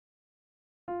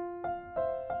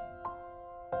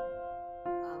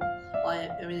I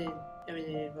am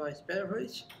Ebony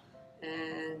Beveridge,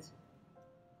 and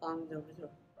I'm the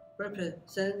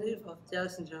representative of Down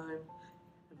Syndrome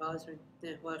Advisory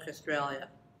Network Australia.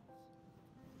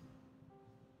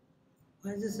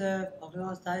 We deserve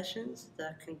organisations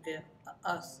that can give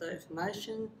us the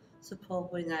information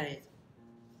support we need.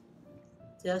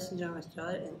 Down Syndrome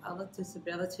Australia and other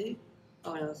disability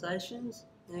organisations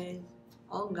need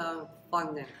ongoing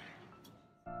funding.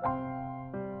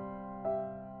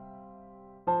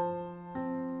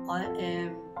 I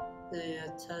am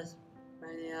the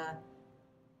Tasmania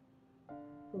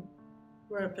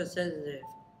representative.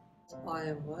 I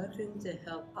am working to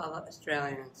help other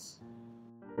Australians.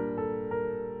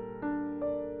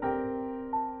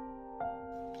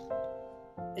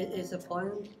 It is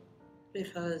important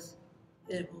because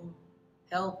it will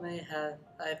help me have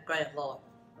a great life.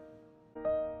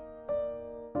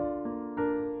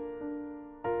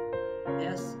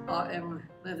 Yes, I am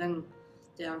living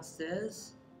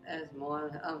downstairs as my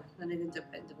learning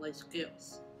independently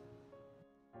skills.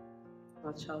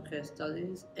 My childcare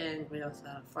studies, and we also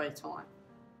have free time.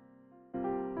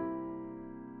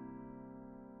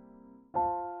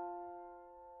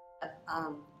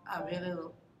 I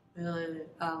really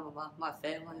love my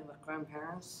family, my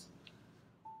grandparents.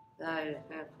 They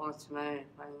important to me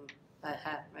when they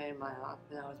had me when I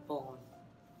was born.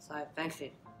 So thank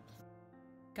you.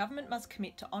 Government must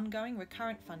commit to ongoing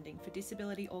recurrent funding for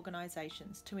disability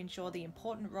organisations to ensure the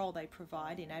important role they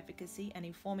provide in advocacy and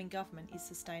informing government is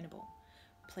sustainable.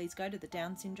 Please go to the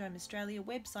Down Syndrome Australia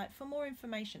website for more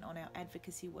information on our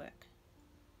advocacy work.